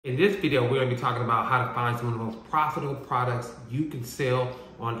In this video, we're going to be talking about how to find some of the most profitable products you can sell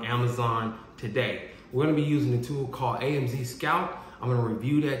on Amazon today. We're going to be using a tool called AMZScout. I'm going to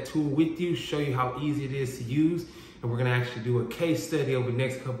review that tool with you, show you how easy it is to use, and we're going to actually do a case study over the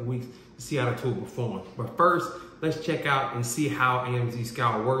next couple of weeks to see how the tool performs. But first, let's check out and see how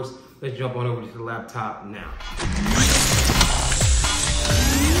AMZScout works. Let's jump on over to the laptop now.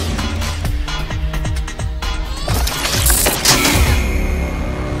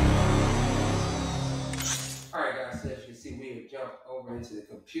 Jump over into the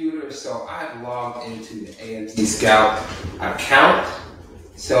computer. So I've logged into the AMZScout account.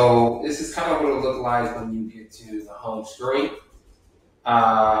 So this is kind of what it'll look like when you get to the home screen.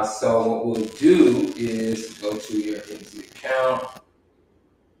 So what we'll do is go to your AMZ account.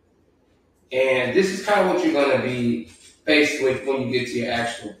 And this is kind of what you're going to be faced with when you get to your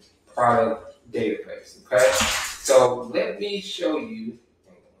actual product database. Okay. So let me show you.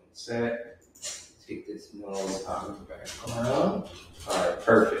 Hang on a sec. Take this noise out of the background. All right,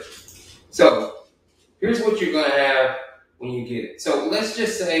 perfect. So here's what you're going to have when you get it. So let's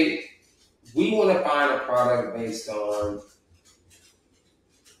just say we want to find a product based on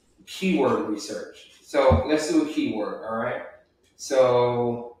keyword research. So let's do a keyword, all right?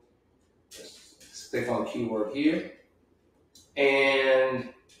 So let's click on keyword here. And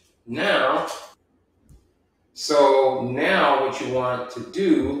now what you want to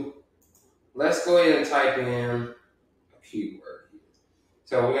do, let's go ahead and type in a keyword.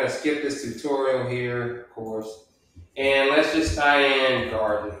 So we're going to skip this tutorial here, of course. And let's just type in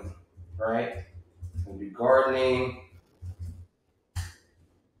gardening, right? It's going to be gardening.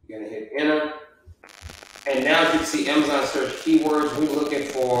 You're going to hit enter. And now as you can see, Amazon search keywords. We're looking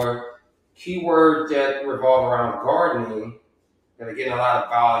for keywords that revolve around gardening that are getting a lot of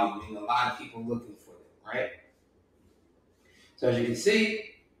volume and a lot of people looking for them, right? So as you can see,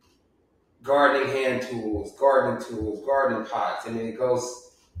 gardening hand tools, gardening pots, and then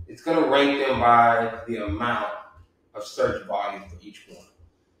it's going to rank them by the amount of search volume for each one.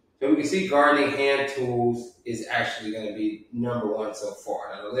 So we can see gardening hand tools is actually going to be #1 so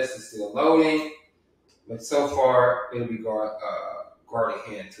far. Now the list is still loading, but so far it'll be gardening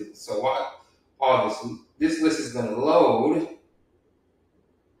hand tools. So while this list is going to load,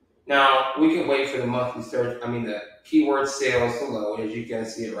 now we can wait for the monthly search, the keyword sales to load, as you can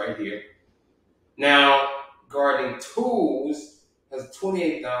see it right here. Now, gardening tools has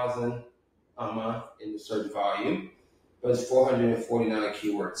 28,000 a month in the search volume, but it's 449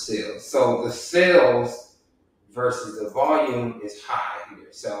 keyword sales. So the sales versus the volume is high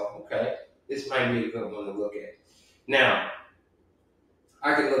here. So, okay, this might be a good one to look at. Now,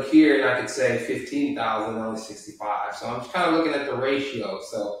 I could look here and I could say 15,000, only 65. So I'm just kind of looking at the ratio.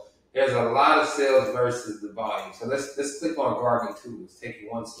 So there's a lot of sales versus the volume. So let's click on gardening tools, take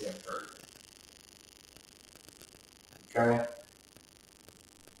it one step further. Okay.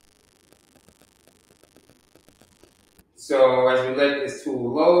 So as we let this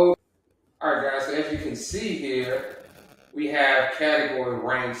tool load, all right, guys. So as you can see here, we have category,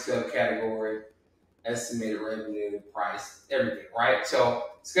 rank, subcategory, estimated revenue, price, everything, right?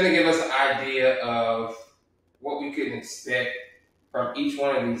 So it's going to give us an idea of what we can expect from each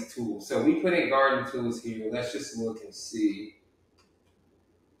one of these tools. So we put in garden tools here. Let's just look and see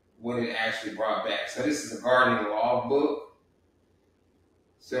what it actually brought back. So this is a gardening logbook.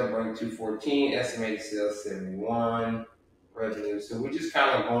 Sale rank 214, estimated sales 71, revenue. So we're just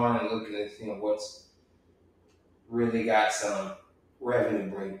kind of going and looking at what's really got some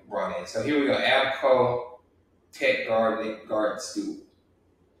revenue brought in. So here we go, Abco Tech Garden Student.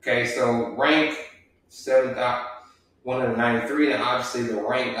 Okay, so rank 7,193. Now obviously the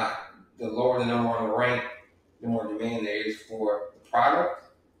rank, the lower the number on the rank, the more demand there is for the product.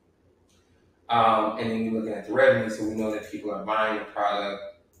 And then you're looking at the revenue, so we know that people are buying the product.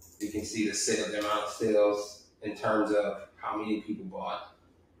 You can see the amount of sales in terms of how many people bought.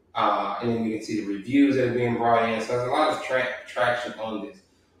 And then you can see the reviews that are being brought in. So there's a lot of traction on this.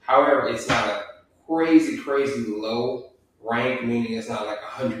 However, it's not a crazy low rank, meaning it's not like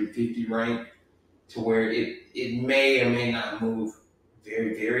 150 rank to where it may or may not move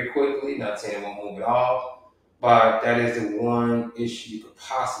very, very quickly. Not saying it won't move at all. But that is the one issue you could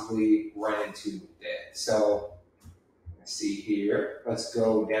possibly run into with that. So let's see here. Let's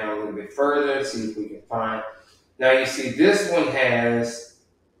go down a little bit further, see if we can find. Now you see this one has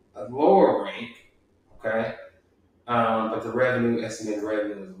a lower rank, okay? But the estimated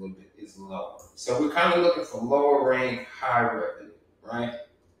revenue is lower. So we're kind of looking for lower rank, high revenue, right?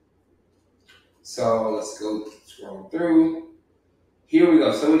 So let's go scroll through. Here we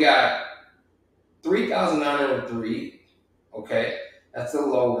go. So we got 3,903, okay? That's a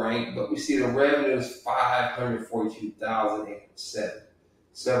low rank, but we see the revenue is $542,807.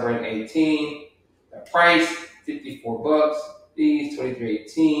 Subrank 18. The price $54. Fees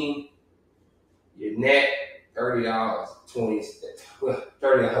 $23.18. Your net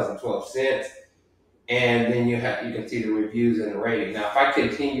 $30.12. And then you can see the reviews and the rating. Now, if I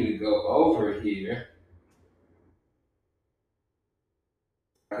continue to go over here,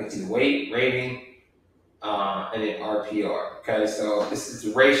 I can see the weight, rating, and then RPR. Okay, so this is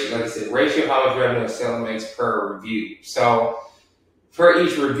the ratio. Like I said, ratio of how much revenue a seller makes per review. So for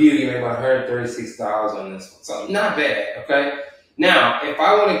each review, you make about $136 on this one. So not bad. Okay. Now, if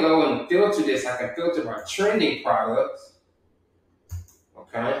I want to go and filter this, I can filter by trending products.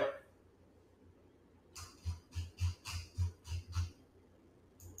 Okay.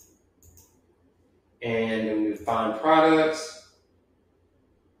 And then we find products.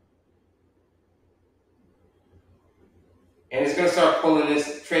 And it's going to start pulling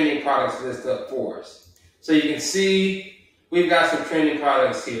this trending products list up for us. So you can see we've got some trending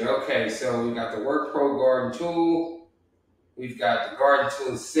products here. Okay, so we've got the Work Pro Garden Tool. We've got the Garden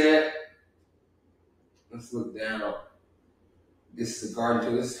Tool set. Let's look down. This is a garden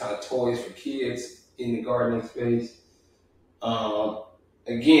tool. This is kind of toys for kids in the gardening space.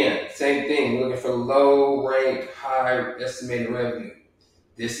 Again, same thing. Looking for low rank, high estimated revenue.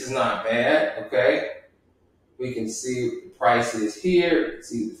 This is not bad, okay? We can see what the price is here. We can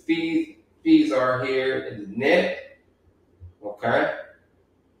see the fees. Fees are here in the net. Okay.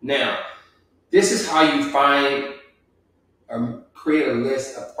 Now, this is how you find or create a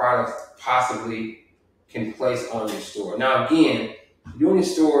list of products possibly can place on your store. Now, again, if you're in your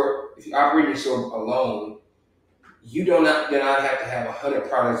store, if you operate your store alone, you do not have to have 100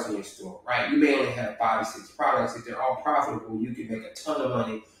 products in your store, right? You may only have 5 or 6 products. If they're all profitable, you can make a ton of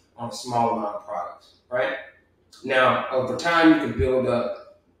money on a small amount of products, right? Now, over time, you can build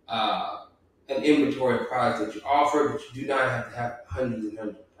up an inventory of products that you offer, but you do not have to have hundreds and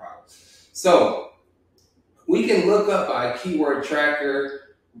hundreds of products. So we can look up by keyword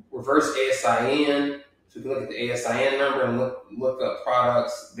tracker, reverse ASIN. So we can look at the ASIN number and look up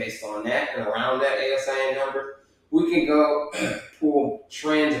products based on that and around that ASIN number. We can go pull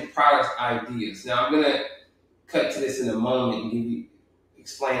trends and product ideas. Now I'm going to cut to this in a moment and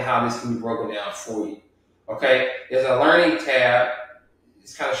explain how this can be broken down for you. Okay, there's a learning tab.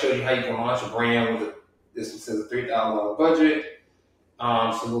 This kind of shows you how you can launch a brand with this one says a $3,000 budget.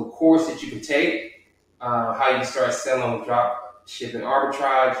 It's a little course that you can take, how you can start selling with drop shipping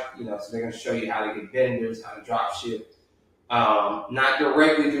arbitrage. So they're going to show you how to get vendors, how to drop ship, not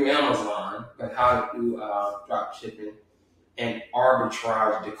directly through Amazon, but how to do drop shipping and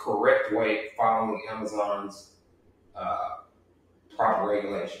arbitrage the correct way, following Amazon's proper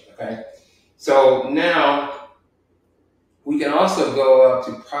regulations. Okay. So now we can also go up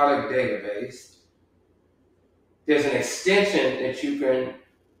to product database. There's an extension that you can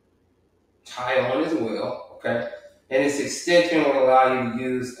tie on as well, okay? And this extension will allow you to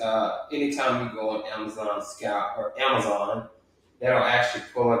use anytime you go on AMZScout or Amazon, that'll actually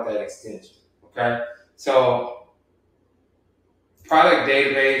pull up that extension, okay? So product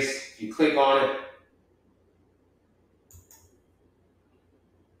database, if you click on it,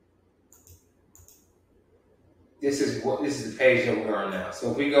 this is the page that we're on now.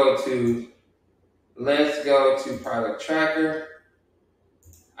 So if we let's go to product tracker.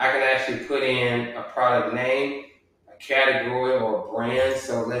 I can actually put in a product name, a category, or a brand.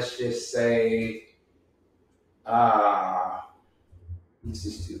 So let's just say, let's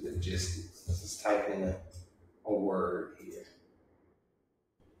just do logistics. Let's just type in a word here.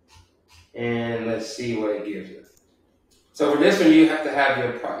 And let's see what it gives us. So for this one, you have to have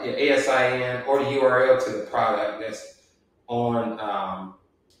your ASIN or the URL to the product that's on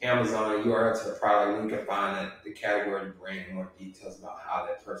Amazon, a URL to the product, and you can find the category, the brand, and more details about how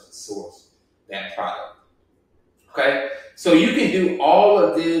that person sourced that product. Okay, so you can do all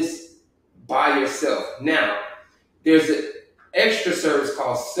of this by yourself. Now, there's an extra service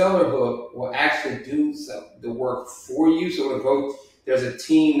called Seller Hook will actually do the work for you. So there's a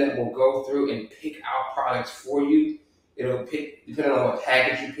team that will go through and pick out products for you. It'll pick, depending on what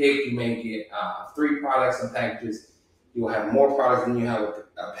package you pick, you may get 3 products and packages. You will have more products than you have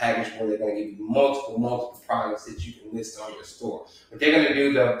a package where they're going to give you multiple products that you can list on your store. But they're going to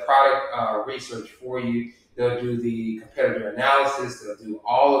do the product research for you. They'll do the competitor analysis. They'll do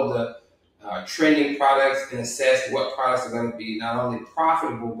all of the trending products and assess what products are going to be not only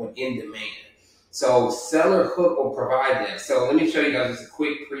profitable but in demand. So Seller Hook will provide that. So let me show you guys just a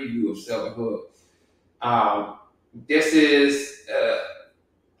quick preview of Seller Hook. This is,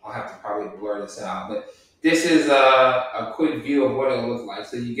 I'll have to probably blur this out, but this is a quick view of what it'll look like.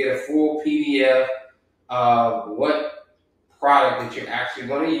 So you get a full PDF of what product that you're actually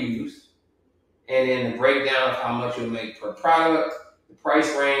going to use, and then the breakdown of how much you'll make per product, the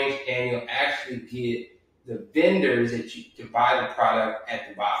price range, and you'll actually get the vendors that you to buy the product at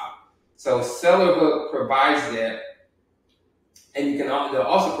the bottom. So Sellerhook provides that, and you can they'll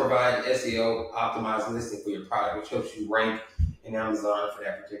also provide SEO optimized listing for your product, which helps you rank in Amazon for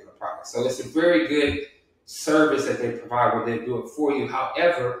that particular product. So it's a very good service that they provide where they do it for you.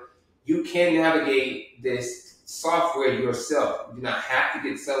 However, you can navigate this software yourself. You do not have to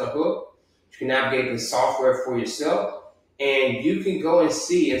get Sellerhook. You can navigate the software for yourself, and you can go and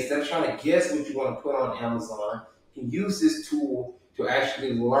see, instead of trying to guess what you want to put on Amazon, you can use this tool to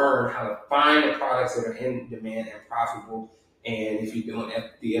actually learn how to find the products that are in demand and profitable. And if you're doing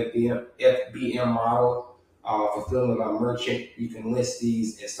the FBM model, fulfillment by merchant, you can list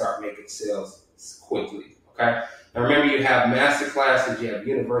these and start making sales quickly. Okay. Now remember, you have master classes, you have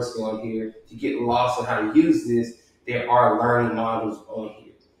university on here. If you get lost on how to use this, there are learning modules on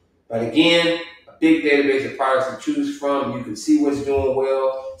here. But again, a big database of products to choose from. You can see what's doing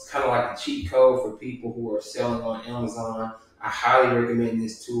well. It's kind of like a cheat code for people who are selling on Amazon. I highly recommend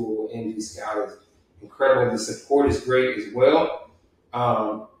this tool. AMZScout is incredible. The support is great as well.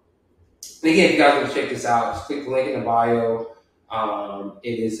 And again, if you guys want to check this out, just click the link in the bio.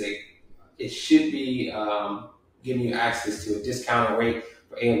 It should be giving you access to a discounted rate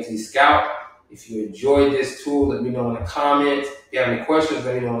for AMZScout. If you enjoyed this tool, let me know in the comments. If you have any questions,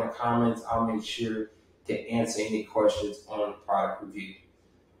 let me know in the comments. I'll make sure to answer any questions on the product review.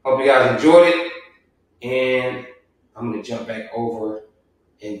 Hope you guys enjoyed it, and I'm going to jump back over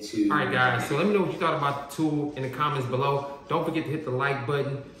into... All right, guys, so let me know what you thought about the tool in the comments below. Don't forget to hit the like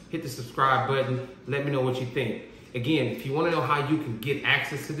button, hit the subscribe button. Let me know what you think. Again, if you want to know how you can get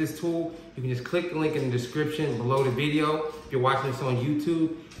access to this tool, you can just click the link in the description below the video. If you're watching this on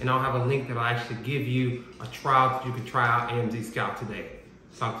YouTube, and I'll have a link that'll actually give you a trial that you can try out AMZScout today.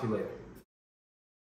 Talk to you later.